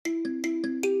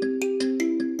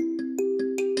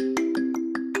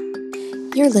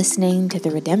You're listening to the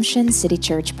Redemption City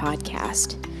Church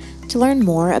podcast. To learn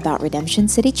more about Redemption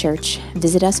City Church,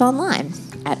 visit us online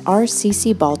at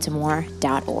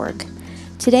rccbaltimore.org.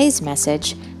 Today's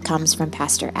message comes from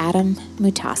Pastor Adam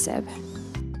Mutasib.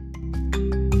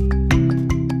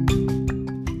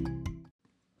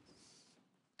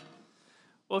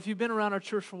 Well, if you've been around our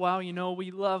church for a while, you know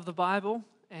we love the Bible.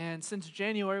 And since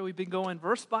January, we've been going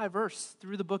verse by verse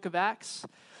through the book of Acts.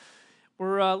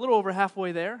 We're a little over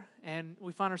halfway there, and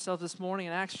we find ourselves this morning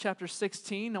in Acts chapter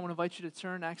 16. I want to invite you to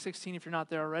turn to Acts 16 if you're not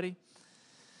there already.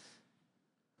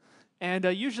 And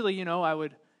usually, I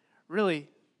would really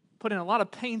put in a lot of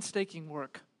painstaking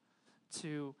work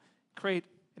to create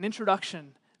an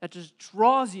introduction that just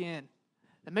draws you in,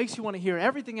 that makes you want to hear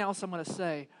everything else I'm going to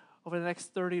say over the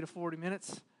next 30 to 40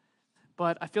 minutes.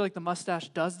 But I feel like the mustache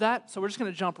does that, so we're just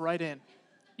going to jump right in.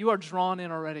 You are drawn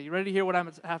in already. You ready to hear what I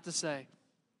have to say?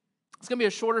 It's going to be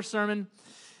a shorter sermon,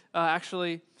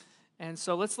 actually. And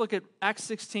so let's look at Acts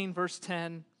 16, verse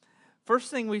 10.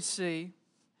 First thing we see,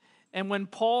 and when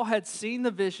Paul had seen the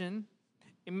vision,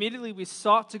 immediately we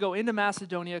sought to go into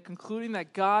Macedonia, concluding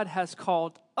that God has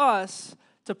called us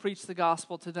to preach the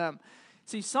gospel to them.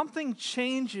 See, something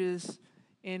changes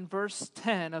in verse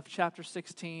 10 of chapter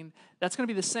 16. That's going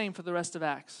to be the same for the rest of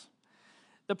Acts.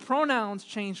 The pronouns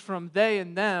change from they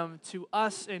and them to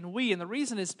us and we. And the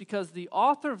reason is because the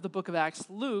author of the book of Acts,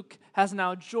 Luke, has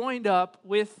now joined up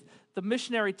with the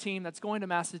missionary team that's going to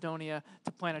Macedonia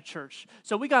to plant a church.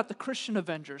 So we got the Christian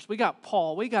Avengers. We got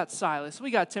Paul. We got Silas.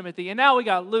 We got Timothy. And now we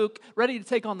got Luke ready to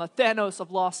take on the Thanos of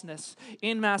lostness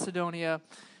in Macedonia.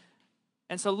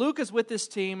 And so Luke is with this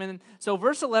team, and so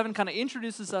verse 11 kind of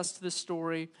introduces us to this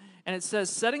story, and it says,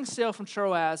 setting sail from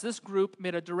Troas, this group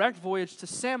made a direct voyage to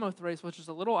Samothrace, which is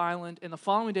a little island, and the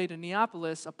following day to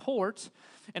Neapolis, a port,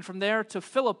 and from there to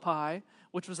Philippi,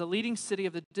 which was a leading city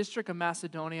of the district of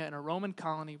Macedonia and a Roman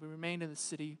colony. We remained in the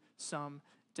city some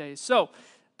days. So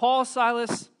Paul,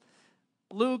 Silas,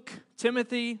 Luke,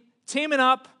 Timothy, teaming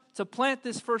up to plant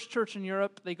this first church in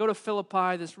Europe. They go to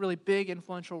Philippi, this really big,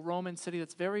 influential Roman city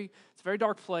it's a very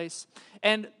dark place.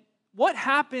 And what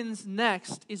happens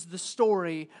next is the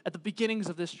story at the beginnings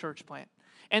of this church plant.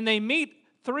 And they meet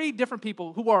three different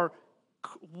people who are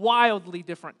wildly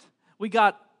different. We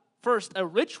got first a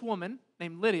rich woman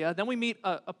named Lydia, then we meet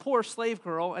a poor slave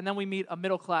girl, and then we meet a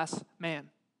middle-class man.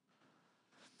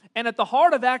 And at the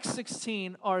heart of Acts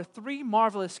 16 are three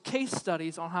marvelous case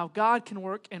studies on how God can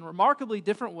work in remarkably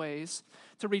different ways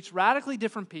to reach radically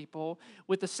different people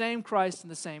with the same Christ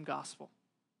and the same gospel.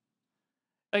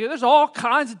 Like, there's all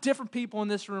kinds of different people in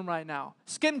this room right now.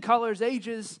 Skin colors,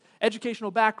 ages,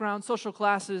 educational backgrounds, social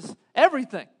classes,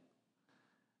 everything.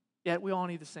 Yet we all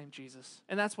need the same Jesus.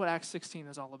 And that's what Acts 16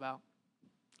 is all about.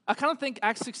 I kind of think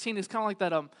Acts 16 is kind of like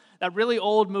that really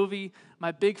old movie,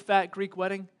 My Big Fat Greek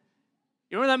Wedding.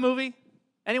 You remember that movie?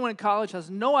 Anyone in college has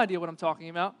no idea what I'm talking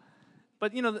about.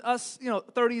 But, us,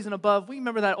 30s and above, we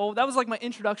remember that old. That was like my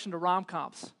introduction to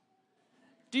rom-coms.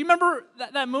 Do you remember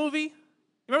that movie?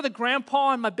 You remember the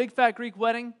grandpa in My Big Fat Greek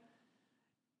Wedding?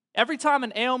 Every time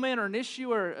an ailment or an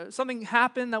issue or something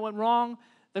happened that went wrong,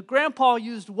 the grandpa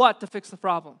used what to fix the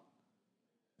problem?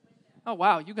 Oh,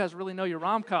 wow, you guys really know your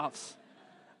rom-coms.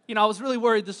 I was really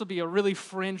worried this would be a really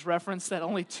fringe reference that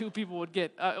only two people would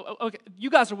get. Okay, you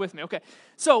guys are with me. Okay,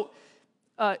 so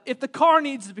if the car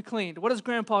needs to be cleaned, what does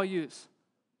Grandpa use?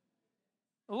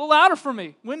 A little louder for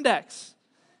me. Windex.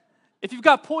 If you've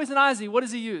got poison ivy, what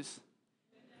does he use?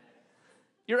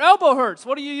 Your elbow hurts.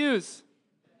 What do you use?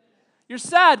 You're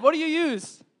sad. What do you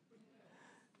use?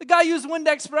 The guy used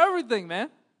Windex for everything, man.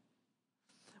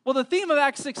 Well, the theme of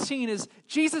Acts 16 is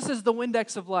Jesus is the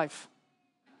Windex of life.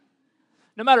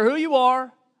 No matter who you are,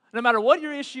 no matter what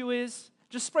your issue is,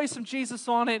 just spray some Jesus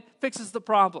on it, fixes the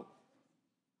problem.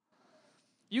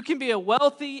 You can be a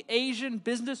wealthy Asian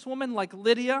businesswoman like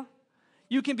Lydia.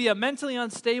 You can be a mentally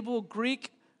unstable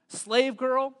Greek slave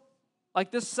girl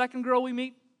like this second girl we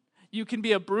meet. You can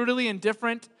be a brutally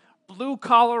indifferent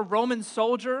blue-collar Roman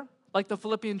soldier like the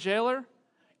Philippian jailer.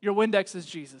 Your Windex is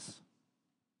Jesus.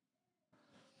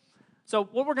 So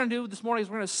what we're going to do this morning is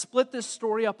we're going to split this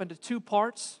story up into two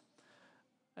parts.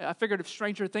 I figured if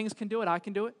Stranger Things can do it, I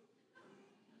can do it.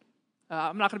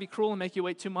 I'm not going to be cruel and make you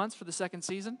wait 2 months for the second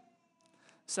season.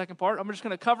 Second part, I'm just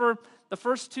going to cover the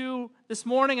first two this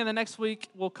morning, and the next week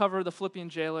we'll cover the Philippian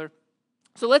jailer.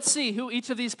 So let's see who each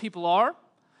of these people are,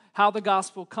 how the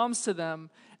gospel comes to them,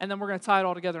 and then we're going to tie it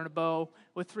all together in a bow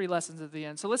with three lessons at the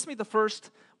end. So let's meet the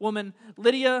first woman,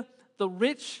 Lydia, the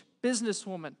rich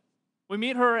businesswoman. We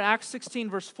meet her in Acts 16,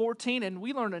 verse 14, and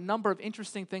we learn a number of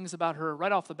interesting things about her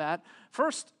right off the bat.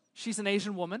 First, she's an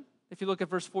Asian woman. If you look at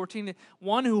verse 14,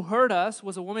 one who heard us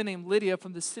was a woman named Lydia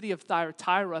from the city of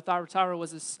Thyatira. Thyatira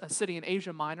was a city in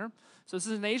Asia Minor. So this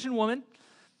is an Asian woman.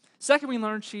 Second, we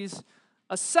learned she's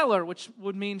a seller, which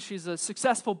would mean she's a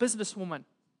successful businesswoman.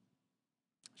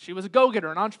 She was a go-getter,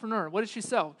 an entrepreneur. What did she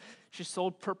sell? She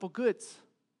sold purple goods.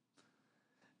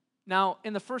 Now,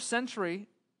 in the first century,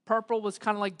 purple was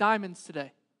kind of like diamonds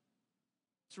today.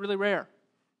 It's really rare.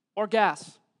 Or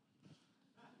gas.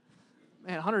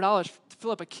 Man, $100 to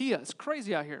fill up a Kia. It's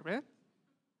crazy out here, man.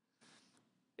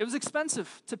 It was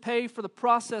expensive to pay for the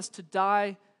process to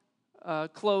dye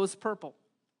clothes purple.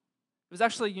 It was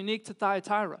actually unique to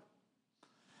Thyatira.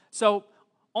 So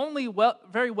only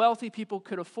very wealthy people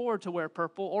could afford to wear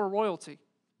purple, or royalty.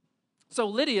 So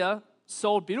Lydia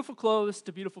sold beautiful clothes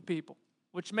to beautiful people,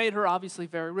 which made her obviously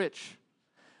very rich.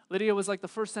 Lydia was like the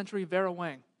first century Vera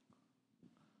Wang.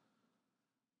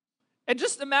 And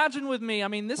just imagine with me, I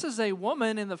mean, this is a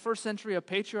woman in the first century, a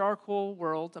patriarchal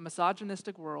world, a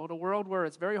misogynistic world, a world where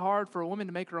it's very hard for a woman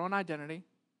to make her own identity.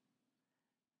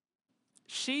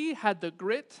 She had the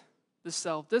grit, the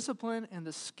self-discipline, and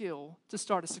the skill to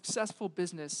start a successful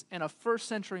business in a first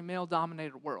century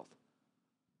male-dominated world.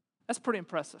 That's pretty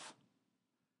impressive.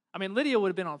 I mean, Lydia would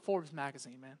have been on Forbes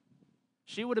magazine, man.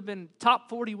 She would have been top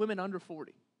 40 women under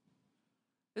 40.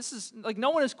 This is, like, no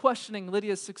one is questioning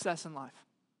Lydia's success in life.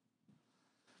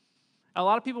 A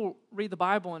lot of people read the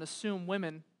Bible and assume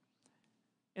women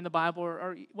in the Bible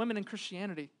or women in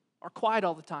Christianity are quiet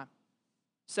all the time.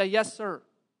 Say, yes, sir.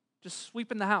 Just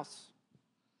sweeping the house.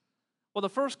 Well, the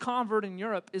first convert in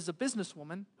Europe is a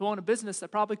businesswoman who owned a business that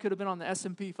probably could have been on the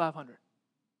S&P 500.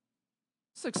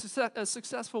 It's a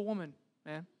successful woman,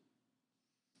 man.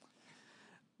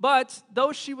 But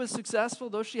though she was successful,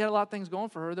 though she had a lot of things going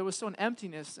for her, there was still an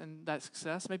emptiness in that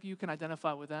success. Maybe you can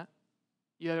identify with that.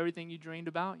 You had everything you dreamed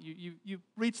about. You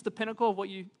reached the pinnacle of what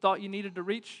you thought you needed to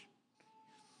reach.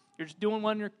 You're just doing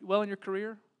well in your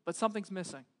career, but something's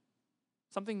missing.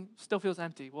 Something still feels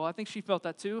empty. Well, I think she felt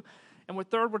that too. And we're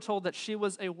told that she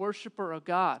was a worshiper of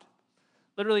God.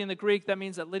 Literally in the Greek, that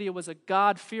means that Lydia was a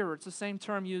God-fearer. It's the same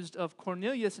term used of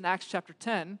Cornelius in Acts chapter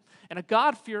 10. And a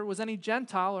God-fearer was any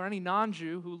Gentile or any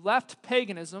non-Jew who left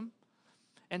paganism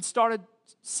and started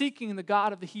seeking the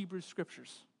God of the Hebrew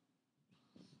Scriptures.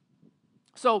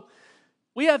 So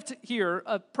we have here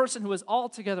a person who is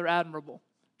altogether admirable.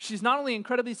 She's not only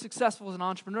incredibly successful as an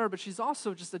entrepreneur, but she's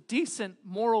also just a decent,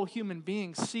 moral human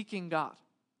being seeking God.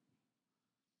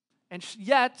 And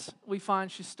yet, we find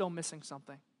she's still missing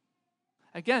something.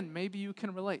 Again, maybe you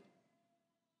can relate.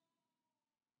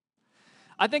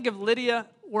 I think if Lydia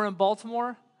were in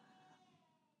Baltimore,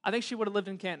 I think she would have lived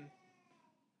in Canton.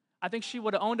 I think she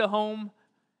would have owned a home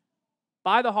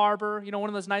by the harbor, one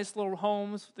of those nice little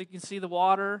homes that you can see the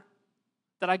water.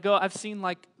 I've seen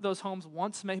like those homes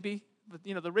once maybe, but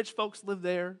the rich folks live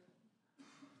there.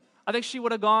 I think she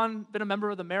would have been a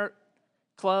member of the Merit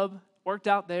Club, worked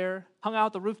out there, hung out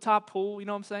at the rooftop pool, you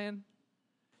know what I'm saying?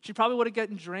 She probably would have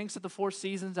gotten drinks at the Four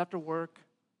Seasons after work.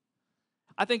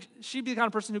 I think she'd be the kind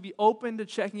of person who'd be open to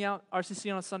checking out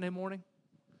RCC on a Sunday morning.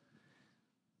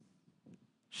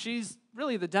 She's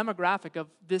really the demographic of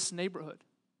this neighborhood.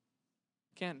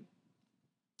 Ken,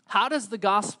 how does the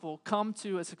gospel come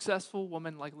to a successful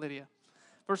woman like Lydia?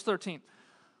 Verse 13.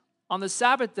 On the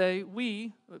Sabbath day,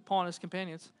 we, Paul and his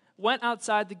companions, went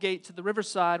outside the gate to the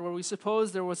riverside where we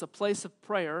supposed there was a place of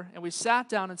prayer, and we sat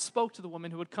down and spoke to the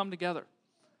women who had come together.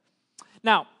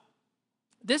 Now,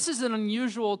 this is an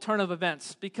unusual turn of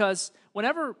events because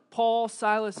whenever Paul,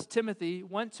 Silas, Timothy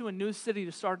went to a new city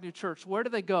to start a new church, where do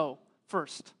they go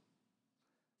first?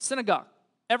 Synagogue.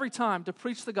 Every time to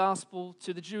preach the gospel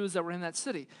to the Jews that were in that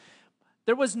city.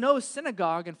 There was no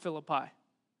synagogue in Philippi.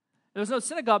 There was no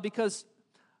synagogue because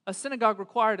a synagogue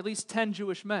required at least 10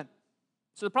 Jewish men.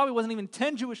 So there probably wasn't even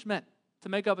 10 Jewish men to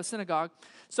make up a synagogue.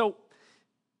 So,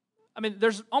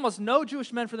 there's almost no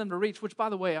Jewish men for them to reach, which, by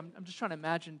the way, I'm just trying to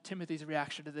imagine Timothy's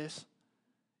reaction to this.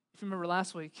 If you remember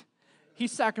last week, he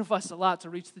sacrificed a lot to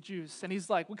reach the Jews. And he's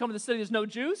like, we come to the city, there's no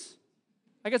Jews?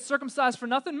 I get circumcised for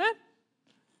nothing, man?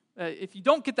 If you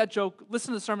don't get that joke,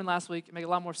 listen to the sermon last week. It makes a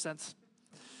lot more sense.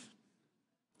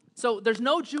 So there's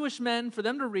no Jewish men for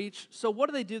them to reach. So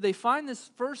what do? They find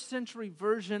this first century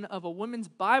version of a women's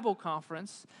Bible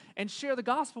conference and share the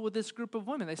gospel with this group of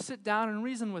women. They sit down and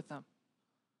reason with them.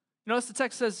 Notice the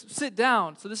text says, sit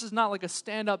down. So this is not like a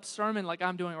stand-up sermon like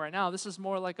I'm doing right now. This is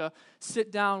more like a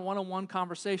sit-down, one-on-one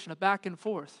conversation, a back and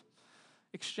forth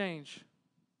exchange.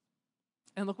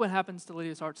 And look what happens to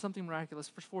Lydia's heart, something miraculous.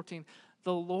 Verse 14,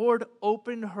 the Lord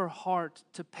opened her heart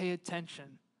to pay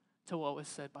attention to what was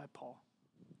said by Paul.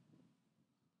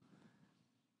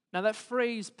 Now that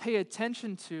phrase, pay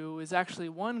attention to, is actually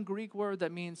one Greek word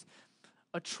that means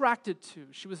attracted to.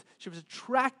 She was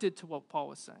attracted to what Paul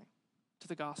was saying, to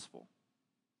the gospel.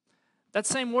 That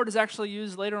same word is actually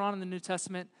used later on in the New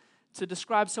Testament to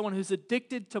describe someone who's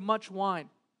addicted to much wine.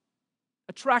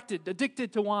 Attracted,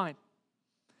 addicted to wine.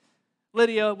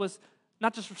 Lydia was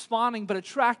not just responding, but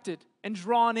attracted and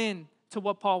drawn in to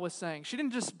what Paul was saying. She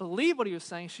didn't just believe what he was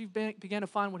saying, she began to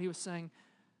find what he was saying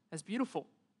as beautiful.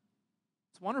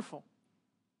 It's wonderful.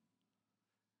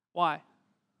 Why?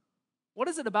 What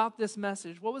is it about this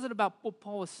message? What was it about what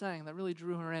Paul was saying that really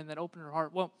drew her in, that opened her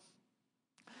heart? Well,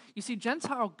 you see,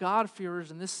 Gentile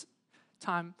God-fearers in this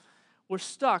time were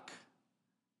stuck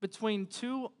between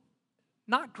two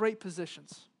not great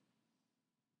positions.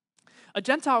 A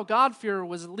Gentile God-fearer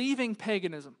was leaving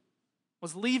paganism,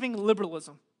 was leaving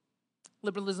liberalism.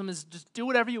 Liberalism is just do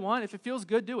whatever you want. If it feels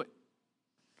good, do it.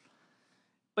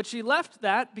 But she left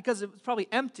that because it was probably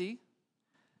empty,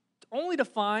 only to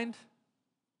find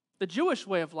the Jewish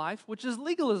way of life, which is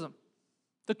legalism,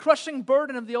 the crushing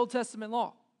burden of the Old Testament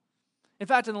law. In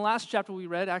fact, in the last chapter we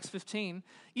read, Acts 15,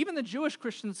 even the Jewish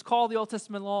Christians call the Old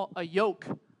Testament law a yoke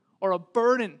or a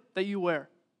burden that you wear.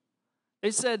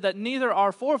 They said that neither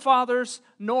our forefathers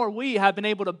nor we have been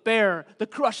able to bear the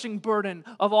crushing burden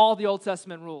of all the Old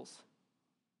Testament rules.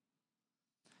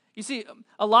 You see,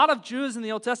 a lot of Jews in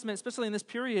the Old Testament, especially in this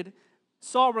period,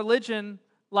 saw religion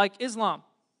like Islam.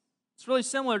 It's really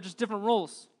similar, just different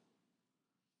rules.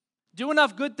 Do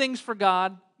enough good things for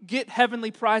God, get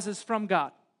heavenly prizes from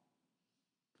God.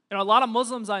 You know, a lot of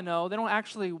Muslims I know, they don't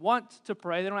actually want to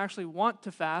pray, they don't actually want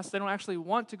to fast, they don't actually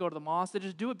want to go to the mosque, they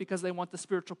just do it because they want the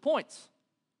spiritual points.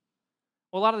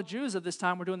 Well, a lot of the Jews of this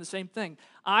time were doing the same thing.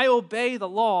 I obey the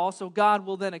law, so God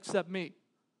will then accept me.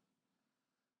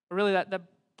 But really, that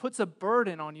puts a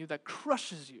burden on you that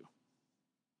crushes you.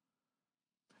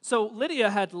 So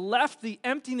Lydia had left the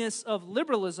emptiness of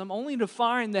liberalism only to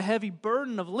find the heavy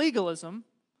burden of legalism,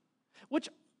 which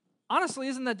honestly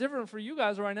isn't that different for you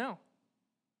guys right now.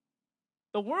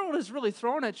 The world has really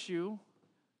thrown at you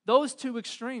those two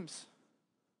extremes.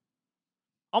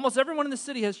 Almost everyone in the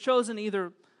city has chosen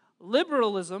either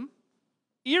liberalism,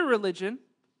 irreligion,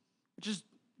 which is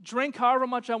drink however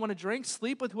much I want to drink,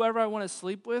 sleep with whoever I want to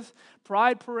sleep with,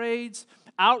 pride parades,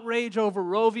 outrage over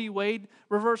Roe v. Wade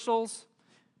reversals,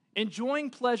 enjoying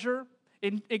pleasure,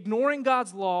 ignoring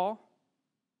God's law.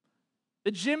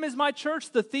 The gym is my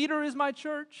church, the theater is my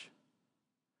church.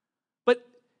 But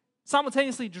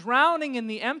simultaneously drowning in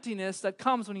the emptiness that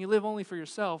comes when you live only for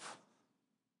yourself.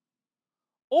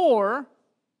 Or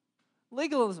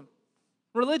legalism,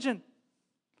 religion,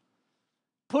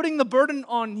 putting the burden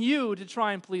on you to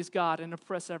try and please God and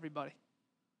impress everybody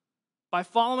by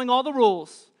following all the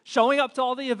rules, showing up to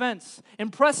all the events,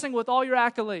 impressing with all your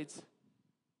accolades,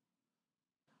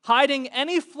 hiding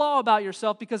any flaw about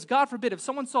yourself because, God forbid, if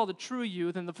someone saw the true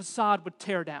you, then the facade would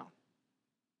tear down.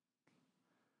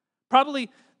 Probably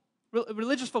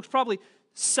religious folks probably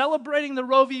celebrating the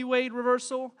Roe v. Wade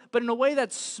reversal, but in a way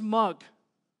that's smug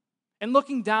and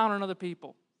looking down on other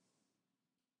people.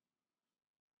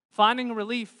 Finding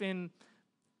relief in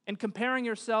comparing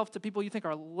yourself to people you think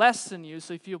are less than you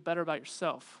so you feel better about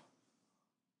yourself.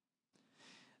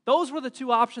 Those were the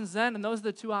two options then, and those are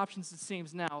the two options it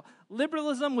seems now.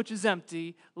 Liberalism, which is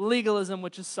empty, legalism,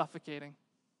 which is suffocating.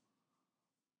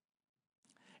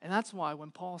 And that's why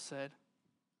when Paul said,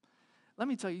 let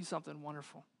me tell you something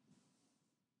wonderful.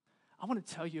 I want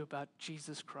to tell you about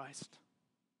Jesus Christ,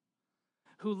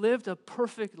 who lived a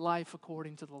perfect life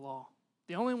according to the law,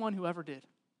 the only one who ever did.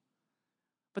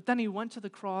 But then he went to the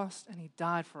cross and he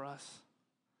died for us.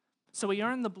 So he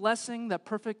earned the blessing that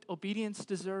perfect obedience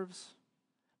deserves,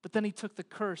 but then he took the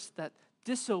curse that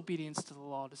disobedience to the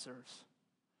law deserves.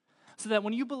 So that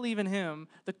when you believe in him,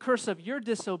 the curse of your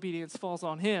disobedience falls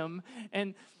on him,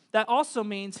 and that also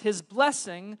means his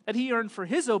blessing that he earned for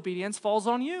his obedience falls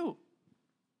on you.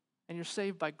 And you're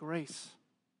saved by grace.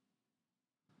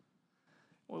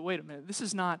 Well, wait a minute. This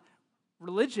is not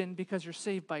religion because you're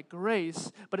saved by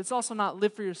grace, but it's also not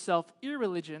live for yourself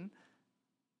irreligion.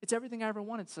 It's everything I ever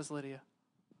wanted, says Lydia.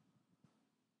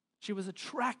 She was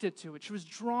attracted to it. She was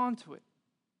drawn to it.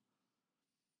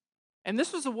 And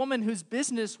this was a woman whose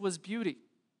business was beauty.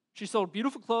 She sold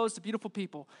beautiful clothes to beautiful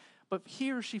people. But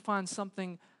here she finds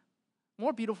something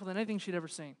more beautiful than anything she'd ever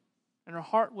seen. And her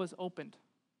heart was opened.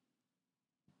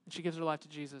 And she gives her life to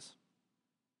Jesus.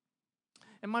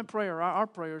 And my prayer, our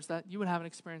prayer is that you would have an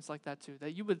experience like that too.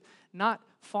 That you would not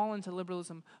fall into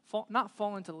liberalism, not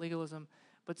fall into legalism,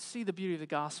 but see the beauty of the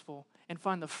gospel and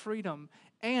find the freedom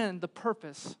and the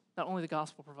purpose that only the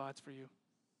gospel provides for you.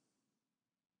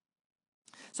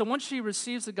 So once she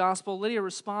receives the gospel, Lydia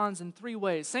responds in 3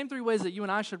 ways. Same 3 ways that you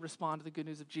and I should respond to the good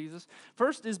news of Jesus.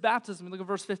 First is baptism. Look at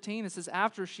verse 15. It says,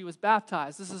 after she was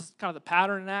baptized. This is kind of the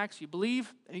pattern in Acts. You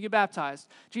believe and you get baptized.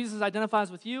 Jesus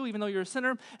identifies with you, even though you're a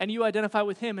sinner, and you identify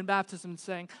with him in baptism,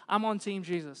 saying, I'm on team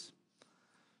Jesus.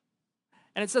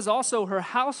 And it says also her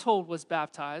household was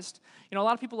baptized. A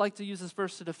lot of people like to use this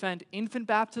verse to defend infant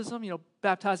baptism,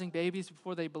 baptizing babies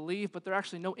before they believe, but there are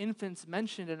actually no infants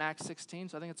mentioned in Acts 16,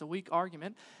 so I think it's a weak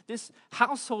argument. This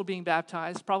household being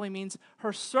baptized probably means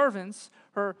her servants,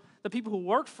 the people who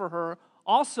worked for her,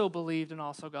 also believed and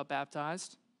also got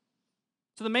baptized.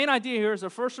 So the main idea here is her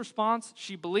first response,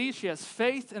 she believes, she has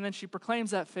faith, and then she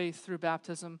proclaims that faith through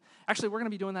baptism. Actually, we're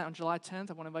going to be doing that on July 10th.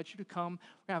 I want to invite you to come.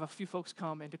 We're going to have a few folks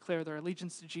come and declare their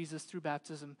allegiance to Jesus through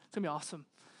baptism. It's going to be awesome.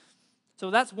 So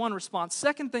that's one response.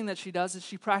 Second thing that she does is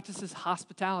she practices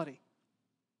hospitality.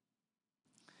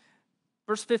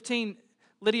 Verse 15,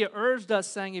 Lydia urged us,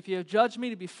 saying, if you have judged me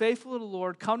to be faithful to the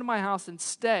Lord, come to my house and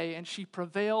stay, and she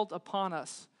prevailed upon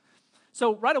us.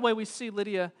 So right away we see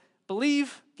Lydia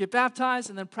believe, get baptized,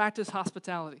 and then practice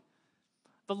hospitality.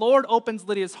 The Lord opens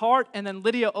Lydia's heart, and then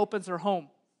Lydia opens her home.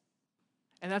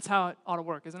 And that's how it ought to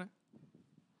work, isn't it?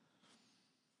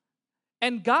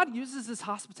 And God uses this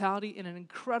hospitality in an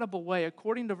incredible way.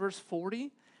 According to verse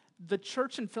 40, the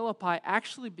church in Philippi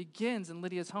actually begins in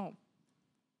Lydia's home.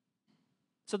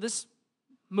 So this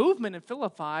movement in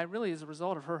Philippi really is a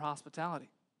result of her hospitality.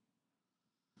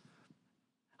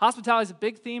 Hospitality is a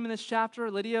big theme in this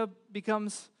chapter. Lydia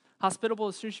becomes hospitable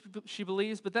as soon as she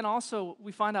believes, but then also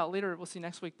we find out later, we'll see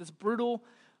next week, this brutal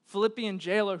Philippian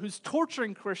jailer who's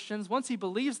torturing Christians. Once he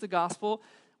believes the gospel,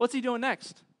 what's he doing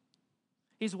next?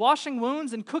 He's washing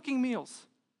wounds and cooking meals.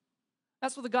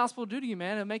 That's what the gospel will do to you,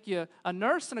 man. It'll make you a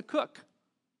nurse and a cook.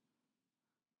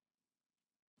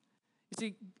 You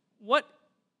see, what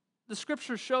the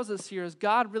scripture shows us here is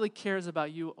God really cares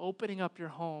about you opening up your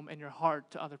home and your heart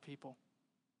to other people.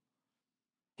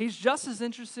 He's just as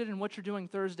interested in what you're doing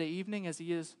Thursday evening as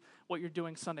he is what you're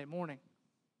doing Sunday morning.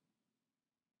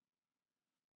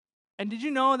 And did you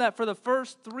know that for the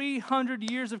first 300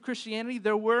 years of Christianity,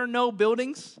 there were no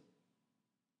buildings?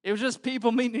 It was just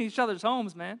people meeting in each other's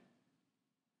homes, man.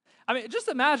 I mean, just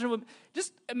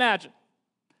imagine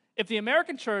if the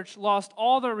American church lost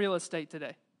all their real estate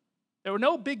today. There were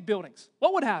no big buildings.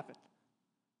 What would happen?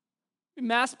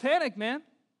 Mass panic, man.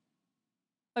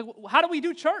 Like, how do we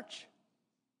do church?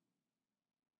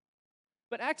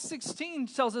 But Acts 16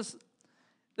 tells us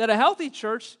that a healthy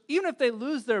church, even if they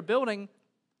lose their building,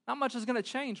 not much is going to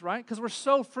change, right? Because we're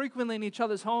so frequently in each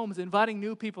other's homes, inviting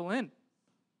new people in.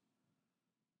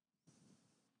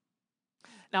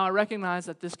 Now, I recognize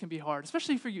that this can be hard,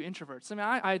 especially for you introverts. I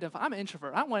mean, I'm an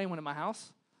introvert. I don't want anyone in my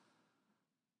house.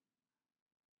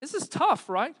 This is tough,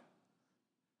 right?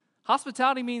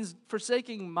 Hospitality means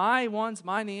forsaking my wants,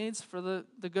 my needs for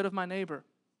the good of my neighbor.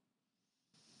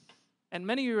 And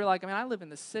many of you are like, I live in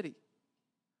the city.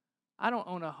 I don't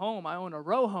own a home. I own a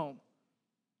row home.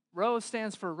 Row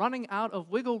stands for running out of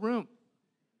wiggle room.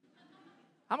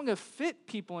 I'm going to fit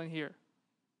people in here.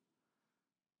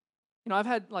 I've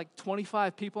had like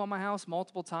 25 people in my house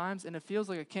multiple times, and it feels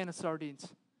like a can of sardines.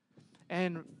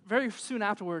 And very soon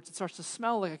afterwards, it starts to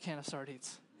smell like a can of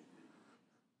sardines.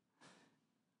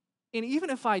 And even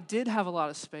if I did have a lot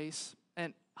of space,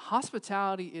 and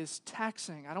hospitality is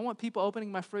taxing. I don't want people opening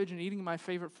my fridge and eating my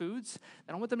favorite foods.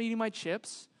 I don't want them eating my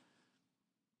chips.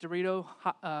 Dorito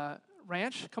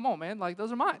ranch. Come on, man. Like,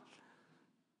 those are mine.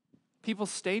 People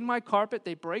stain my carpet.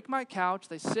 They break my couch.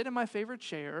 They sit in my favorite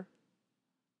chair.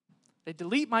 They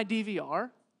delete my DVR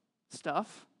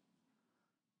stuff.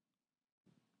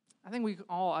 I think we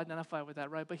all identify with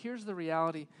that, right? But here's the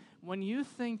reality. When you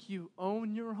think you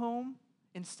own your home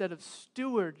instead of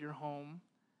steward your home,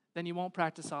 then you won't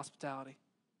practice hospitality.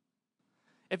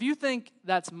 If you think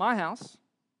that's my house,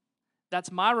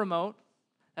 that's my remote,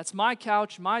 that's my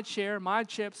couch, my chair, my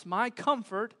chips, my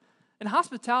comfort, then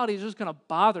hospitality is just going to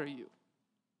bother you.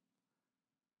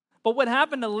 But what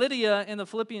happened to Lydia and the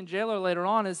Philippian jailer later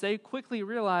on is they quickly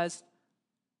realized,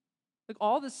 like,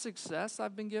 all this success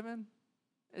I've been given,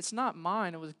 it's not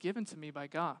mine. It was given to me by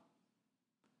God.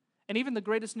 And even the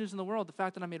greatest news in the world, the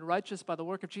fact that I'm made righteous by the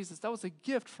work of Jesus, that was a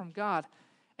gift from God.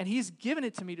 And he's given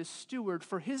it to me to steward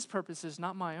for his purposes,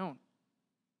 not my own.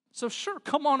 So sure,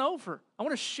 come on over. I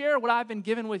want to share what I've been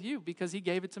given with you because he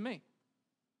gave it to me.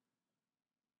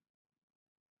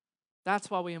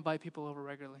 That's why we invite people over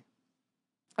regularly.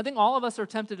 I think all of us are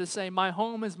tempted to say, my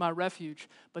home is my refuge,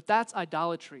 but that's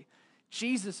idolatry.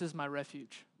 Jesus is my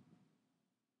refuge.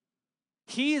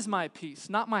 He is my peace,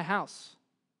 not my house.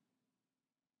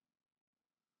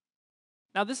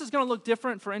 Now, this is going to look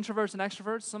different for introverts and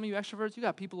extroverts. Some of you extroverts, you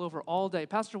got people over all day.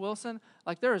 Pastor Wilson,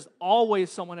 like there is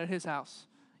always someone at his house.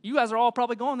 You guys are all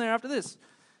probably going there after this.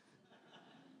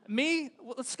 Me,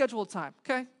 well, let's schedule a time,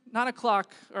 okay? 9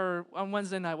 o'clock or on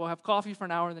Wednesday night, we'll have coffee for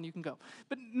an hour and then you can go.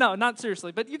 But no, not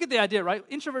seriously. But you get the idea, right?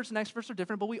 Introverts and extroverts are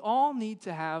different, but we all need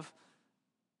to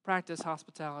practice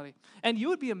hospitality. And you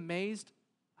would be amazed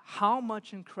how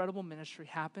much incredible ministry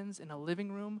happens in a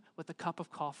living room with a cup of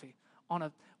coffee on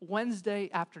a Wednesday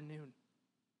afternoon.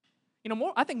 You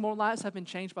know, I think more lives have been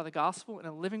changed by the gospel in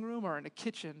a living room or in a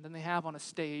kitchen than they have on a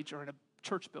stage or in a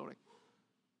church building.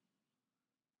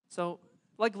 So,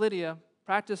 like Lydia,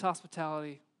 practice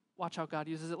hospitality. Watch how God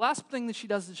uses it. Last thing that she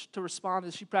does to respond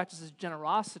is she practices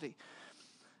generosity.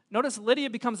 Notice Lydia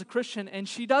becomes a Christian and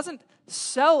she doesn't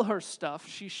sell her stuff,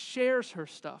 she shares her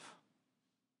stuff.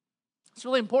 It's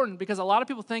really important because a lot of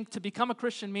people think to become a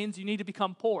Christian means you need to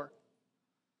become poor.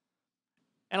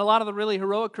 And a lot of the really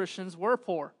heroic Christians were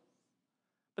poor.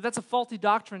 But that's a faulty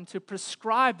doctrine to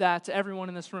prescribe that to everyone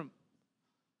in this room.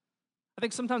 I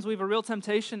think sometimes we have a real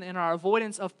temptation in our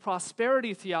avoidance of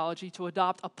prosperity theology to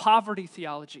adopt a poverty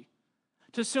theology.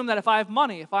 To assume that if I have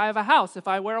money, if I have a house, if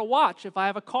I wear a watch, if I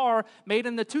have a car made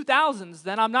in the 2000s,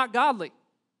 then I'm not godly.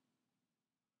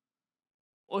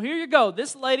 Well, here you go.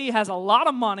 This lady has a lot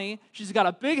of money. She's got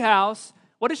a big house.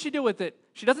 What does she do with it?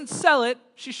 She doesn't sell it.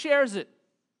 She shares it.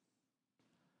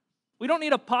 We don't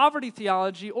need a poverty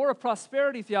theology or a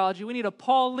prosperity theology. We need a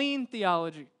Pauline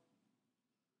theology.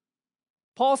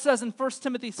 Paul says in 1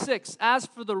 Timothy 6, as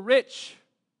for the rich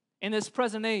in this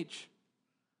present age,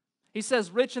 he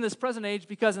says rich in this present age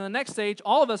because in the next age,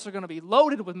 all of us are going to be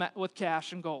loaded with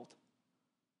cash and gold.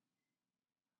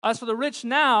 As for the rich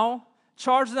now,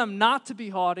 charge them not to be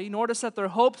haughty, nor to set their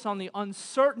hopes on the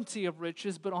uncertainty of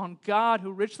riches, but on God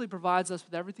who richly provides us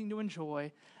with everything to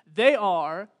enjoy. They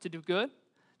are to do good,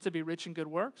 to be rich in good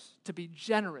works, to be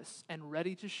generous and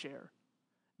ready to share,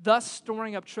 thus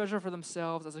storing up treasure for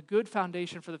themselves as a good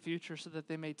foundation for the future so that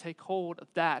they may take hold of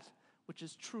that which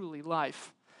is truly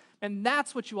life. And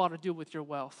that's what you ought to do with your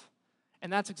wealth.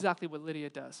 And that's exactly what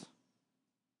Lydia does.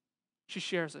 She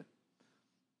shares it.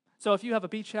 So if you have a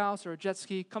beach house or a jet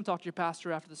ski, come talk to your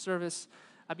pastor after the service.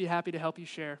 I'd be happy to help you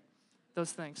share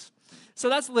those things. So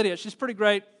that's Lydia. She's pretty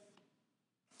great.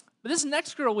 But this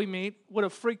next girl we meet would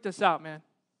have freaked us out, man.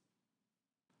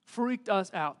 Freaked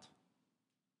us out.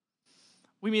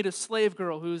 We meet a slave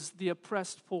girl who's the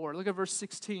oppressed poor. Look at verse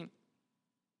 16.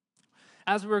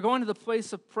 As we were going to the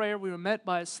place of prayer, we were met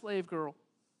by a slave girl.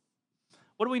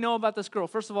 What do we know about this girl?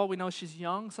 First of all, we know she's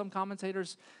young. Some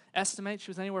commentators estimate she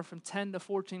was anywhere from 10 to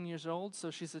 14 years old, so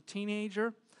she's a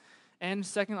teenager. And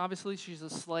second, obviously, she's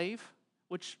a slave,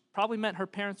 which probably meant her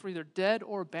parents were either dead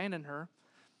or abandoned her.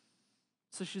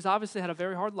 So she's obviously had a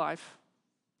very hard life.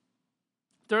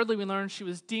 Thirdly, we learned she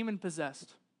was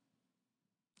demon-possessed.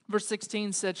 Verse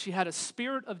 16 said she had a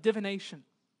spirit of divination.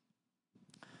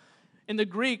 In the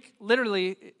Greek,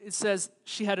 literally, it says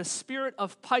she had a spirit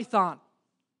of Python,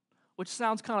 which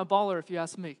sounds kind of baller if you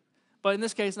ask me. But in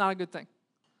this case, not a good thing.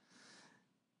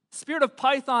 Spirit of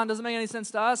Python doesn't make any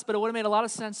sense to us, but it would have made a lot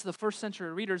of sense to the first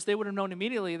century readers. They would have known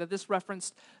immediately that this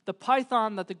referenced the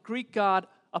Python that the Greek god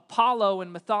Apollo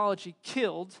in mythology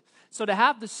killed. So to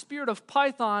have the spirit of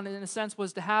Python, in a sense,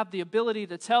 was to have the ability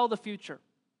to tell the future,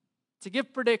 to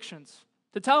give predictions,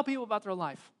 to tell people about their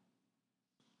life.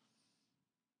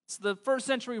 It's the first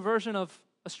century version of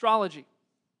astrology.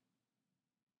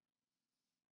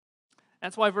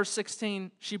 That's why verse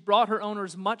 16, she brought her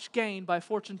owners much gain by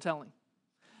fortune telling.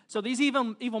 So these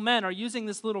evil men are using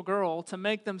this little girl to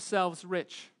make themselves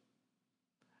rich.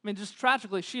 I mean, just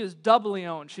tragically, she is doubly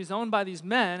owned. She's owned by these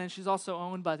men, and she's also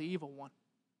owned by the evil one.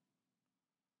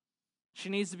 She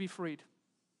needs to be freed.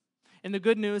 And the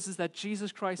good news is that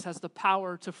Jesus Christ has the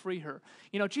power to free her.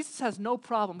 You know, Jesus has no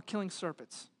problem killing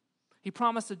serpents. He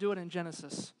promised to do it in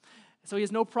Genesis. So he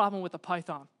has no problem with the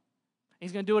python.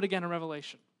 He's going to do it again in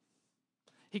Revelation.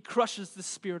 He crushes the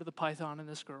spirit of the python in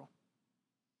this girl.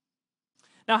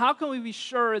 Now, how can we be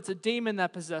sure it's a demon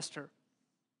that possessed her?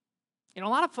 You know, a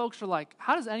lot of folks are like,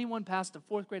 how does anyone past a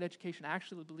fourth grade education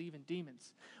actually believe in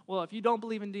demons? Well, if you don't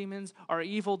believe in demons or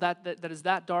evil that is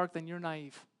that dark, then you're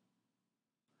naive.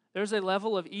 There's a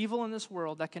level of evil in this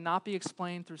world that cannot be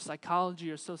explained through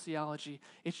psychology or sociology.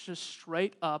 It's just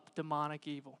straight up demonic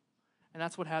evil. And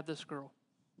that's what had this girl.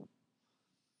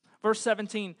 Verse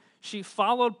 17, she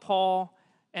followed Paul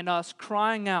and us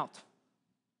crying out.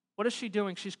 What is she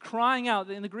doing? She's crying out.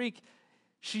 In the Greek,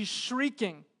 she's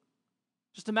shrieking.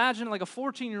 Just imagine like a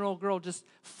 14-year-old girl just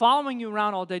following you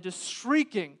around all day, just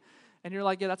shrieking. And you're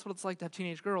like, yeah, that's what it's like to have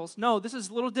teenage girls. No, this is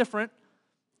a little different.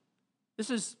 This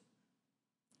is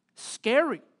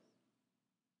scary.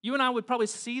 You and I would probably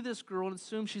see this girl and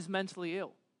assume she's mentally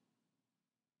ill.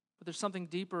 But there's something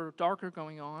deeper, darker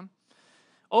going on.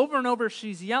 Over and over,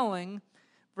 she's yelling,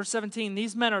 verse 17,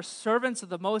 these men are servants of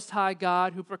the Most High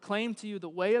God who proclaim to you the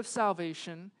way of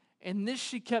salvation, and this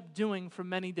she kept doing for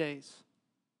many days.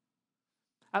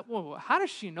 How does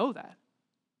she know that?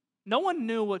 No one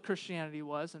knew what Christianity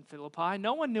was in Philippi.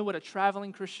 No one knew what a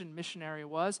traveling Christian missionary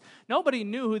was. Nobody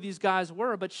knew who these guys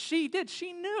were, but she did.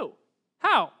 She knew.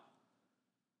 How?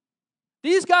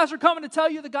 These guys are coming to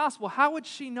tell you the gospel. How would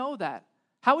she know that?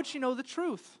 How would she know the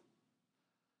truth?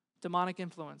 Demonic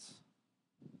influence.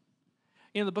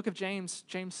 In the book of James,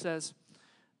 James says,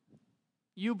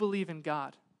 you believe in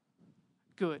God.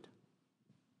 Good.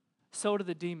 So do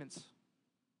the demons,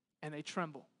 and they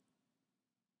tremble.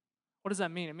 What does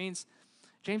that mean? It means,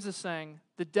 James is saying,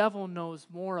 the devil knows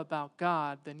more about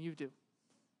God than you do.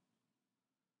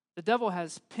 The devil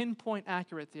has pinpoint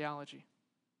accurate theology.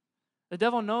 The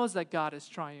devil knows that God is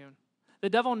triune. The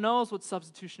devil knows what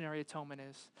substitutionary atonement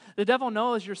is. The devil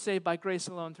knows you're saved by grace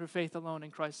alone, through faith alone,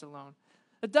 in Christ alone.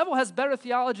 The devil has better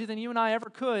theology than you and I ever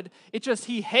could. It just,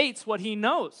 he hates what he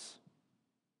knows.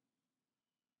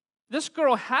 This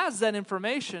girl has that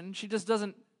information. She just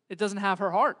doesn't have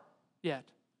her heart yet.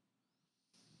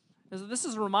 This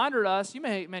is a reminder to us, you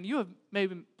have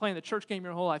been playing the church game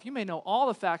your whole life. You may know all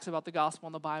the facts about the gospel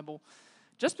and the Bible.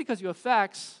 Just because you have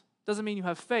facts doesn't mean you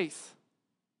have faith,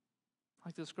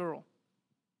 like this girl.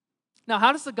 Now,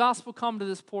 how does the gospel come to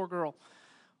this poor girl?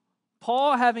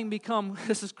 Paul, having become,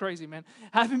 this is crazy, man,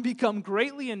 having become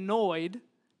greatly annoyed,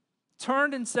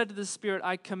 turned and said to the Spirit,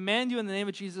 I command you in the name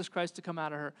of Jesus Christ to come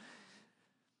out of her.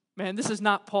 Man, this is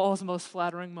not Paul's most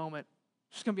flattering moment.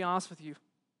 I'm just going to be honest with you.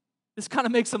 This kind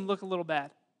of makes him look a little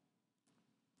bad.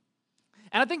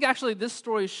 And I think actually this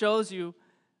story shows you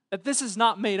that this is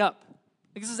not made up.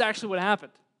 This is actually what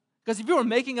happened. Because if you were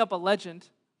making up a legend,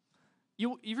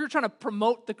 if you're trying to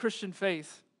promote the Christian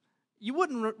faith, you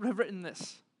wouldn't have written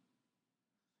this.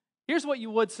 Here's what you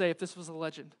would say if this was a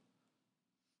legend.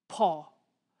 Paul,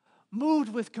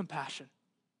 moved with compassion,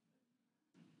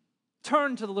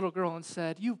 turned to the little girl and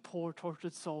said, you poor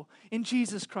tortured soul, in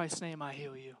Jesus Christ's name I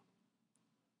heal you.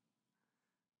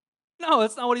 No,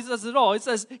 that's not what he says at all. He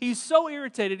says he's so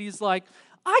irritated, he's like,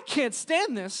 I can't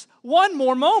stand this one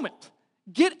more moment.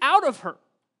 Get out of her.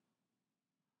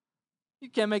 You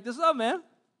can't make this up, man.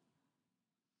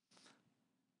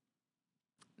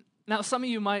 Now, some of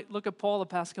you might look at Paul the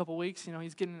past couple weeks. You know,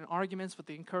 he's getting in arguments with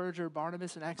the encourager,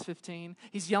 Barnabas, in Acts 15.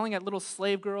 He's yelling at little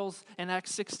slave girls in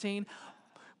Acts 16.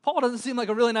 Paul doesn't seem like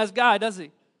a really nice guy, does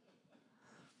he?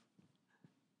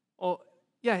 Oh,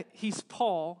 yeah, he's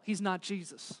Paul. He's not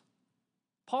Jesus.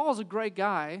 Paul's a great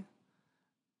guy,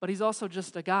 but he's also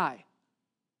just a guy,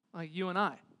 like you and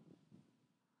I.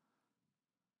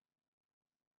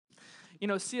 You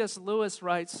know, C.S. Lewis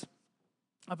writes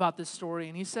about this story,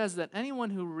 and he says that anyone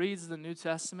who reads the New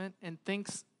Testament and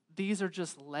thinks these are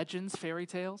just legends, fairy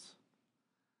tales,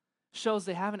 shows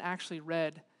they haven't actually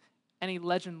read any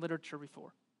legend literature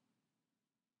before.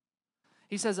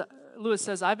 Lewis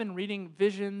says, I've been reading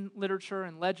vision literature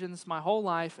and legends my whole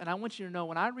life, and I want you to know,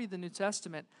 when I read the New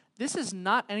Testament, this is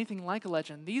not anything like a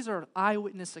legend. These are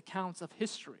eyewitness accounts of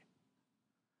history.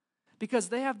 Because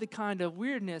they have the kind of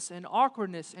weirdness and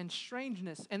awkwardness and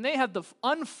strangeness, and they have the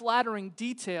unflattering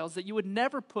details that you would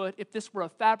never put if this were a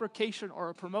fabrication or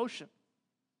a promotion.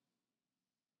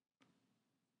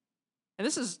 And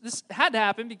this had to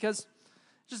happen because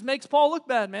it just makes Paul look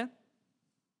bad, man.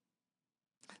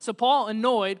 So Paul,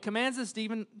 annoyed, commands this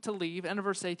demon to leave, end of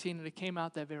verse 18, and it came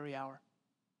out that very hour.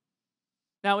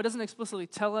 Now, it doesn't explicitly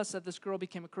tell us that this girl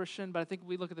became a Christian, but I think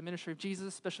we look at the ministry of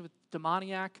Jesus, especially with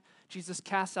demoniac. Jesus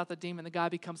casts out the demon. The guy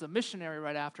becomes a missionary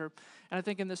right after. And I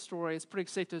think in this story, it's pretty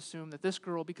safe to assume that this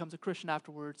girl becomes a Christian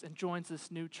afterwards and joins this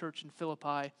new church in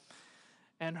Philippi,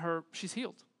 and she's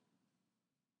healed.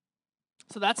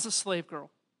 So that's the slave girl.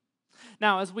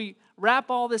 Now, as we wrap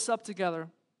all this up together,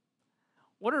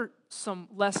 what are some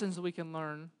lessons we can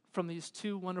learn from these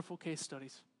two wonderful case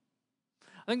studies?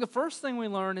 I think the first thing we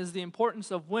learn is the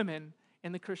importance of women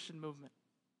in the Christian movement.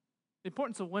 The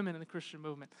importance of women in the Christian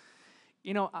movement.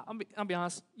 You know, I'll be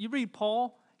honest, you read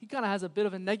Paul, he kind of has a bit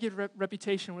of a negative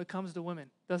reputation when it comes to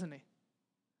women, doesn't he?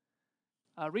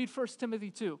 Read 1 Timothy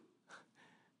 2.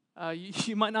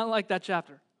 You might not like that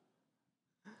chapter.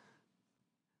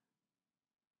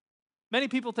 Many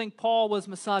people think Paul was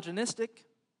misogynistic,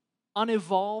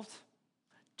 unevolved,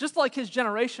 just like his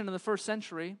generation in the first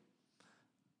century,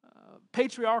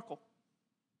 patriarchal.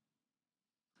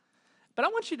 But I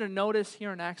want you to notice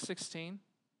here in Acts 16,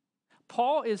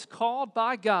 Paul is called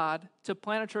by God to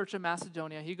plant a church in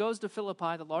Macedonia. He goes to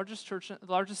Philippi, the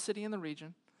largest city in the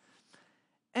region.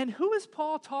 And who is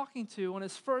Paul talking to on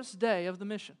his first day of the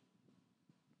mission?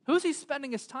 Who's he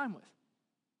spending his time with?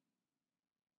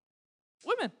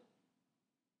 Women.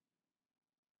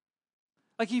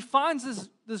 Like he finds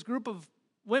this group of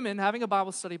women having a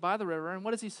Bible study by the river, and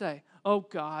what does he say? Oh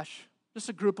gosh, just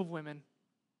a group of women.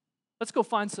 Let's go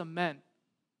find some men.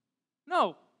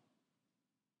 No.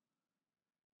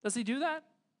 Does he do that?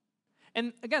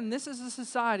 And again, this is a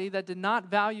society that did not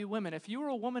value women. If you were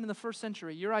a woman in the first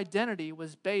century, your identity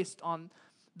was based on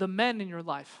the men in your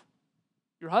life,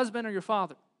 your husband or your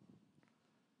father.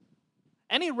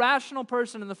 Any rational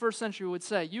person in the first century would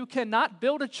say, you cannot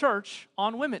build a church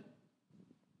on women.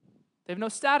 They have no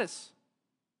status.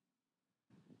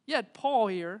 Yet Paul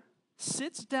here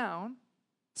sits down,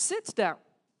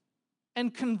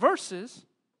 and converses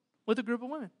with a group of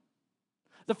women.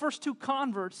 The first two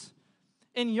converts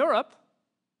in Europe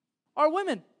are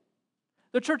women.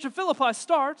 The church of Philippi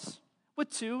starts with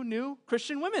two new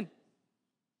Christian women.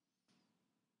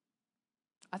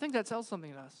 I think that tells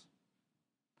something to us.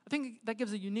 I think that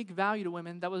gives a unique value to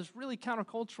women that was really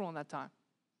countercultural in that time.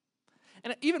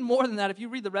 And even more than that, if you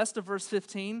read the rest of verse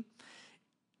 15,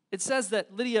 it says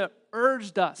that Lydia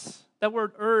urged us. That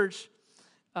word urge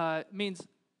means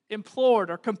implored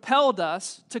or compelled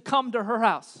us to come to her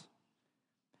house.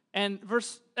 And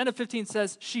end of 15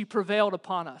 says, she prevailed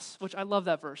upon us, which I love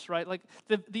that verse, right? Like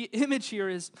the image here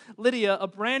is Lydia, a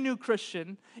brand new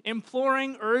Christian,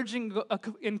 imploring, urging,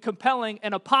 and compelling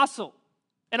an apostle.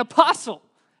 An apostle.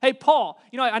 Hey, Paul,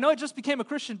 I know I just became a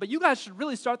Christian, but you guys should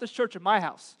really start this church at my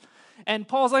house. And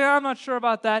Paul's like, I'm not sure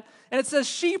about that. And it says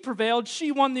she prevailed,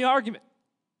 she won the argument.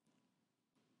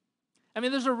 I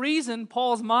mean, there's a reason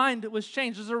Paul's mind was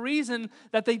changed. There's a reason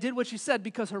that they did what she said,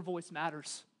 because her voice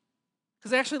matters.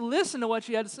 Because they actually listened to what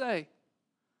she had to say.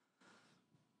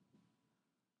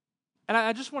 And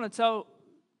I just want to tell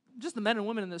just the men and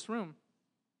women in this room,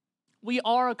 we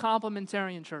are a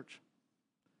complementarian church.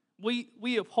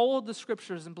 We uphold the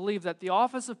scriptures and believe that the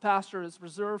office of pastor is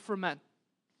reserved for men.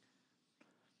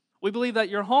 We believe that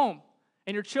your home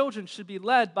and your children should be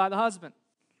led by the husband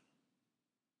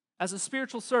as a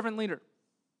spiritual servant leader.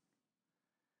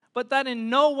 But that in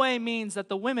no way means that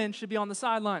the women should be on the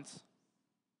sidelines.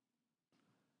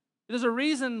 There's a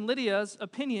reason Lydia's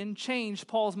opinion changed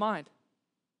Paul's mind.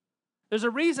 There's a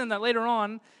reason that later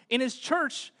on in his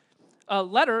church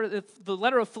letter, the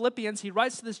letter of Philippians, he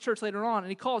writes to this church later on,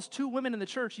 and he calls two women in the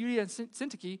church, Euodia and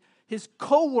Syntyche, his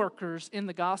co-workers in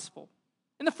the gospel.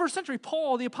 In the first century,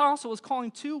 Paul, the apostle, was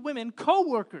calling two women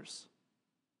co-workers.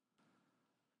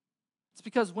 It's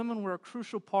because women were a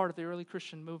crucial part of the early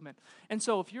Christian movement. And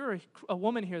so if you're a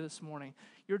woman here this morning,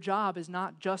 your job is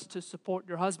not just to support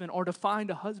your husband or to find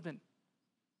a husband.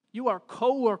 You are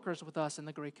co-workers with us in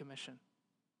the Great Commission.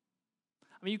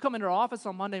 I mean, you come into our office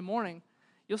on Monday morning,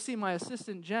 you'll see my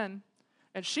assistant, Jen,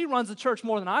 and she runs the church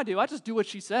more than I do. I just do what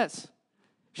she says.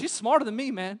 She's smarter than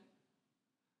me, man.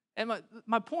 And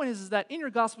my point is that in your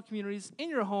gospel communities, in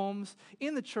your homes,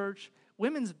 in the church,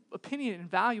 women's opinion and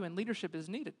value and leadership is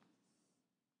needed.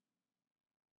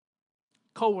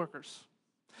 Co-workers.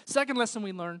 Second lesson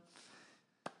we learn,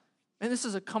 and this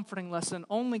is a comforting lesson,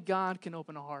 only God can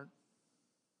open a heart.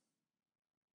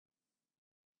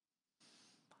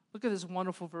 Look at this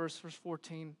wonderful verse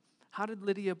 14. How did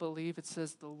Lydia believe? It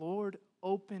says, the Lord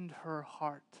opened her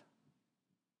heart.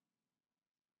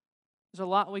 There's a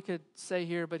lot we could say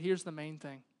here, but here's the main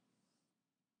thing.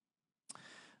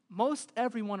 Most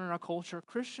everyone in our culture,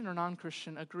 Christian or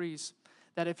non-Christian, agrees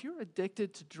that if you're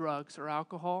addicted to drugs or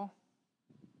alcohol,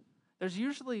 there's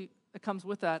usually, it comes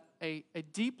with that, a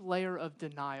deep layer of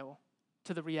denial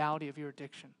to the reality of your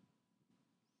addiction.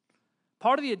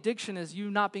 Part of the addiction is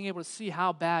you not being able to see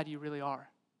how bad you really are.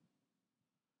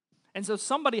 And so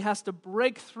somebody has to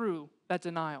break through that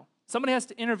denial. Somebody has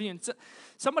to intervene.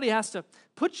 Somebody has to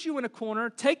put you in a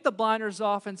corner, take the blinders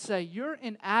off, and say, you're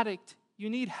an addict. You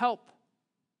need help.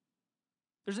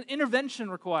 There's an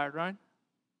intervention required, right?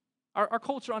 Our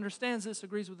culture understands this,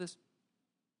 agrees with this.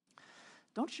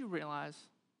 Don't you realize,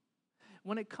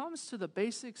 when it comes to the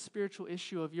basic spiritual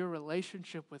issue of your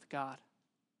relationship with God,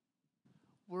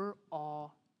 we're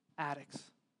all addicts.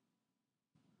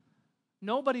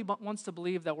 Nobody wants to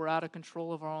believe that we're out of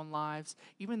control of our own lives,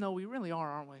 even though we really are,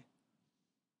 aren't we?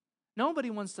 Nobody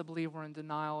wants to believe we're in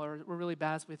denial or we're really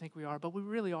bad as we think we are, but we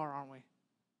really are, aren't we?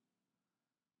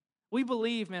 We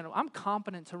believe, man, I'm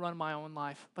competent to run my own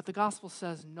life, but the gospel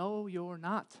says, no, you're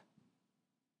not.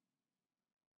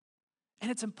 And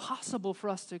it's impossible for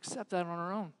us to accept that on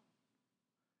our own.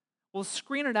 We'll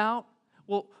screen it out.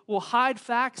 will hide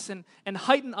facts and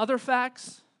heighten other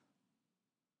facts.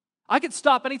 I could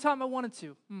stop anytime I wanted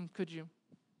to. Could you?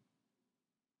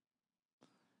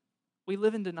 We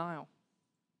live in denial.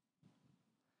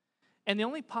 And the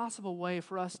only possible way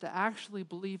for us to actually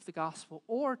believe the gospel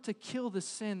or to kill the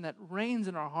sin that reigns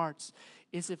in our hearts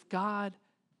is if God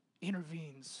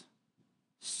intervenes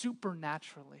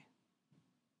supernaturally.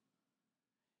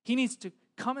 He needs to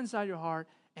come inside your heart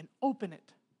and open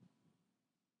it.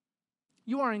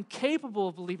 You are incapable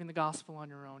of believing the gospel on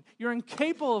your own. You're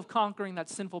incapable of conquering that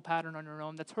sinful pattern on your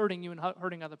own that's hurting you and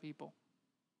hurting other people.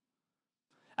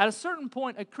 At a certain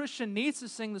point, a Christian needs to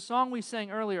sing the song we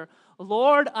sang earlier,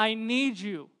 Lord, I need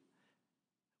you.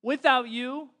 Without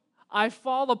you, I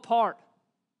fall apart.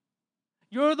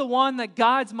 You're the one that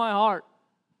guides my heart.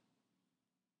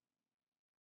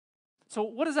 So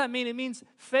what does that mean? It means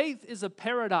faith is a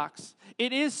paradox.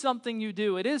 It is something you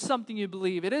do. It is something you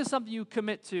believe. It is something you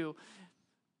commit to.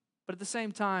 But at the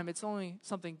same time, it's only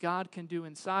something God can do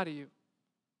inside of you.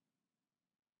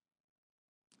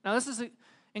 Now, this is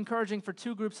encouraging for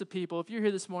two groups of people. If you're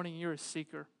here this morning and you're a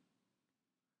seeker,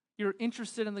 you're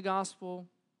interested in the gospel,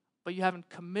 but you haven't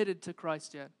committed to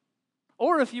Christ yet.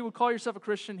 Or if you would call yourself a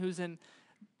Christian who's in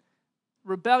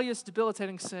rebellious,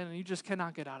 debilitating sin and you just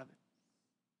cannot get out of it.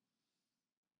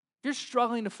 If you're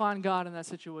struggling to find God in that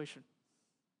situation.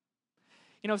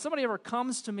 You know, if somebody ever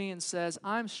comes to me and says,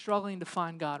 I'm struggling to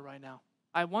find God right now.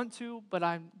 I want to, but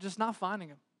I'm just not finding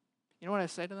Him. You know what I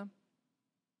say to them?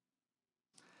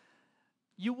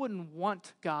 You wouldn't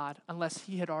want God unless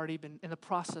He had already been in the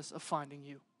process of finding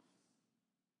you.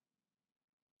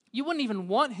 You wouldn't even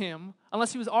want Him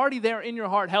unless He was already there in your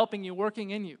heart, helping you,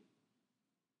 working in you.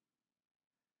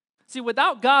 See,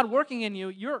 without God working in you,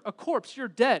 you're a corpse, you're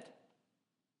dead.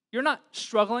 You're not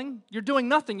struggling, you're doing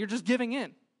nothing, you're just giving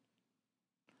in.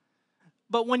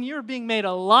 But when you're being made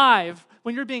alive,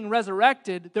 when you're being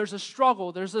resurrected, there's a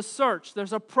struggle, there's a search,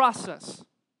 there's a process.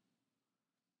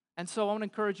 And so I want to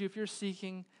encourage you, if you're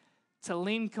seeking, to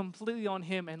lean completely on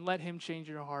Him and let Him change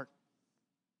your heart.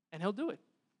 And He'll do it.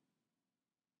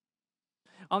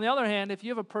 On the other hand, if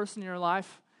you have a person in your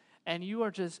life and you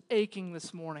are just aching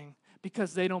this morning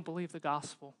because they don't believe the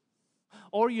gospel,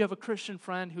 or you have a Christian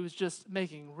friend who's just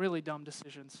making really dumb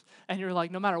decisions, and you're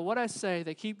like, no matter what I say,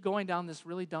 they keep going down this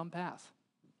really dumb path.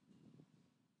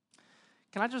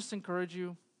 Can I just encourage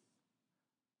you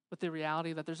with the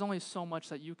reality that there's only so much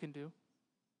that you can do?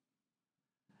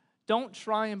 Don't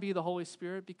try and be the Holy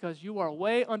Spirit because you are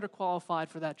way underqualified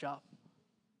for that job.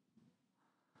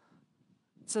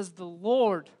 It says the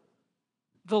Lord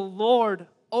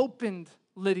opened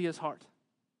Lydia's heart.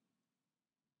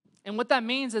 And what that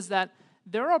means is that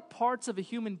there are parts of a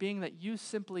human being that you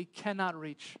simply cannot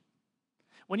reach.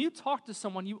 When you talk to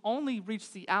someone, you only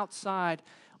reach the outside.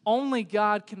 Only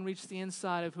God can reach the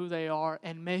inside of who they are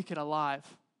and make it alive.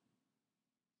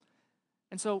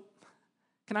 And so,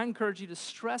 can I encourage you to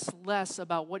stress less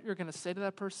about what you're going to say to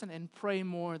that person and pray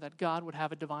more that God would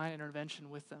have a divine intervention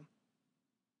with them?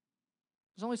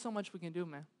 There's only so much we can do,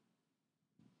 man.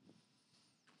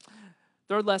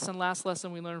 Third lesson, last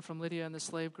lesson we learned from Lydia and the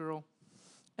slave girl.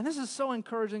 And this is so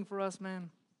encouraging for us, man.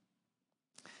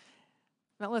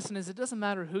 That lesson is, it doesn't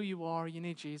matter who you are, you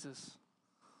need Jesus.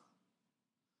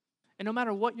 And no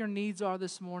matter what your needs are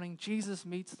this morning, Jesus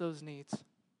meets those needs.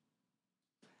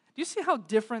 Do you see how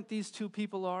different these two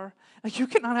people are? Like, you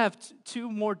cannot have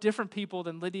two more different people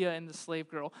than Lydia and the slave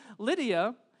girl.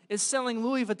 Lydia is selling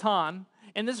Louis Vuitton,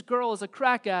 and this girl is a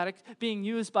crack addict being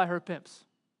used by her pimps.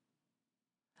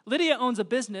 Lydia owns a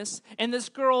business, and this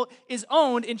girl is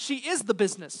owned, and she is the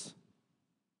business.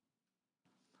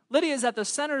 Lydia is at the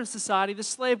center of society. The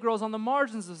slave girl is on the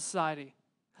margins of society.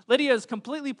 Lydia is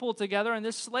completely pulled together, and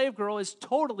this slave girl is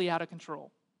totally out of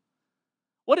control.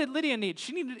 What did Lydia need?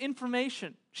 She needed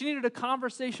information. She needed a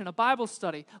conversation, a Bible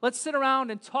study. Let's sit around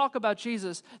and talk about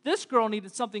Jesus. This girl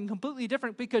needed something completely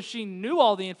different because she knew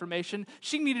all the information.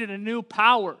 She needed a new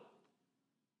power.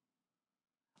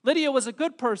 Lydia was a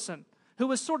good person who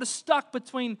was sort of stuck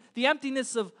between the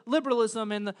emptiness of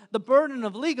liberalism and the burden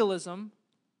of legalism.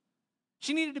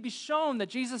 She needed to be shown that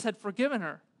Jesus had forgiven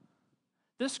her.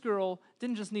 This girl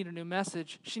didn't just need a new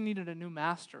message, she needed a new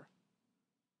master.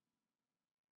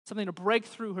 Something to break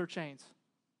through her chains.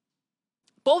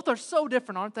 Both are so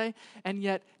different, aren't they? And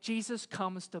yet, Jesus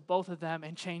comes to both of them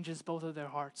and changes both of their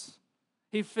hearts.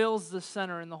 He fills the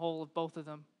center and the whole of both of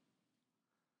them.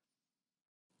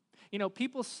 You know,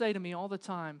 people say to me all the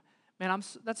time, man,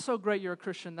 that's so great you're a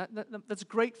Christian. That's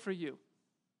great for you.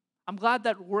 I'm glad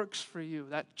that works for you,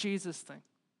 that Jesus thing.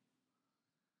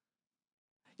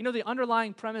 You know, the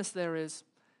underlying premise there is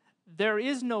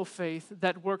no faith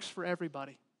that works for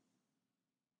everybody.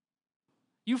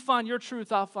 You find your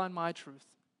truth, I'll find my truth.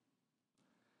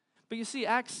 But you see,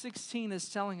 Acts 16 is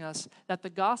telling us that the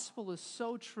gospel is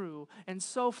so true and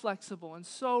so flexible and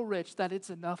so rich that it's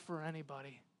enough for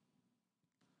anybody.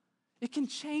 It can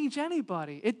change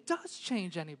anybody. It does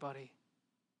change anybody.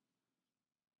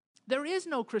 There is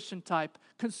no Christian type,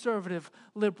 conservative,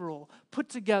 liberal, put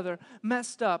together,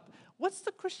 messed up. What's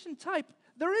the Christian type?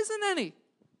 There isn't any.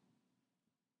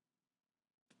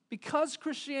 Because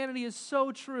Christianity is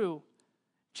so true,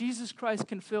 Jesus Christ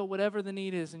can fill whatever the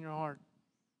need is in your heart.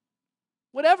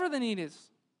 Whatever the need is.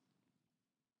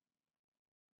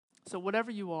 So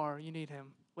whatever you are, you need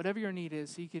Him. Whatever your need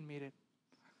is, He can meet it.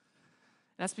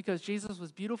 And that's because Jesus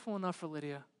was beautiful enough for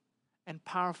Lydia and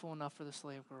powerful enough for the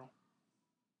slave girl.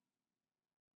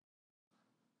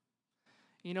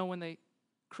 You know, when they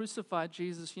crucified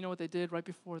Jesus, you know what they did right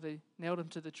before they nailed Him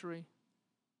to the tree?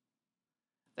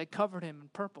 They covered Him in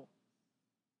purple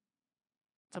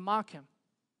to mock Him,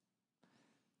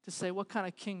 to say, what kind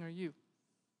of king are you?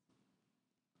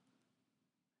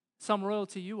 Some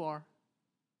royalty you are.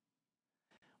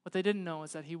 What they didn't know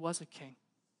is that He was a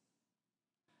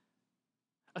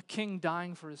king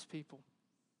dying for His people.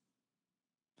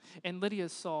 And Lydia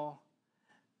saw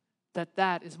that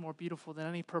that is more beautiful than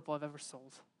any purple I've ever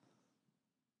sold.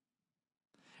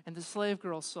 And the slave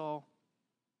girl saw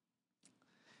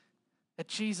that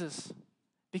Jesus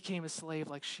became a slave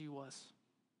like she was.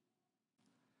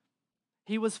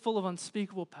 He was full of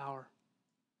unspeakable power,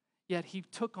 yet He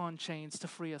took on chains to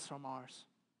free us from ours.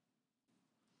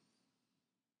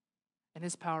 And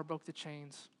His power broke the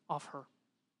chains off her.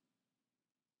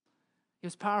 He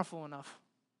was powerful enough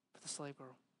for the slave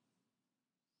girl.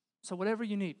 So whatever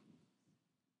you need,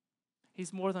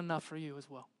 He's more than enough for you as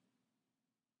well.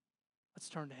 Let's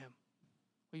turn to Him.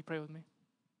 Will you pray with me?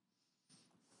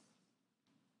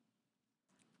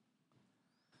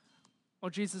 Oh,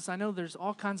 Jesus, I know there's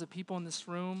all kinds of people in this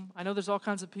room. I know there's all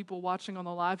kinds of people watching on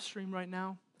the live stream right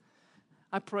now.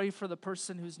 I pray for the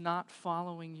person who's not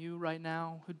following You right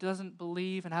now, who doesn't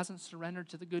believe and hasn't surrendered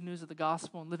to the good news of the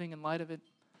gospel and living in light of it.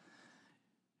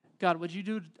 God, would You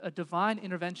do a divine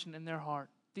intervention in their heart?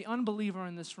 The unbeliever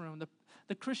in this room,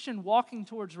 the Christian walking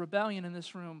towards rebellion in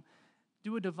this room,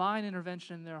 do a divine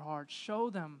intervention in their heart. Show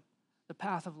them the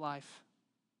path of life.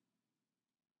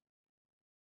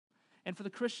 And for the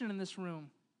Christian in this room,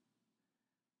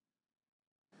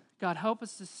 God, help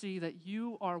us to see that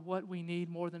You are what we need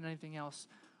more than anything else.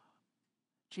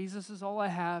 Jesus is all I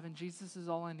have, and Jesus is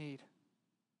all I need.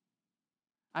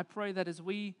 I pray that as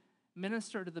we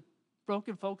minister to the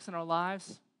broken folks in our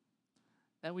lives,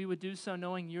 that we would do so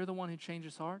knowing You're the one who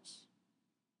changes hearts,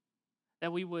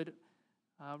 that we would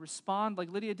respond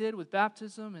like Lydia did with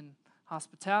baptism and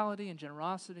hospitality and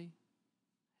generosity.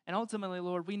 And ultimately,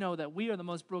 Lord, we know that we are the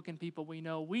most broken people. We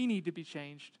know we need to be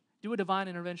changed. Do a divine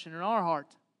intervention in our heart.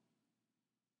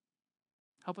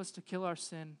 Help us to kill our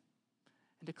sin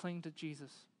and to cling to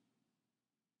Jesus.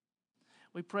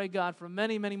 We pray, God, for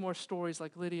many, many more stories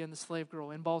like Lydia and the slave girl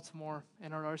in Baltimore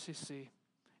and our RCC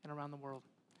and around the world.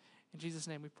 In Jesus'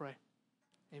 name we pray.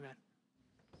 Amen.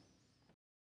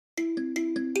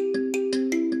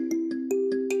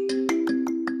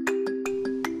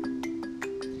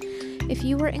 If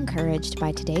you were encouraged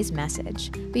by today's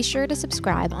message, be sure to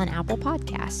subscribe on Apple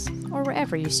Podcasts or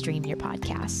wherever you stream your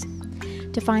podcasts.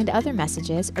 To find other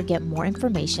messages or get more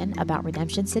information about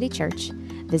Redemption City Church,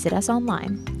 visit us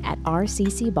online at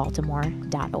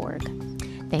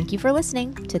rccbaltimore.org. Thank you for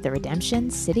listening to the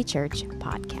Redemption City Church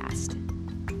podcast.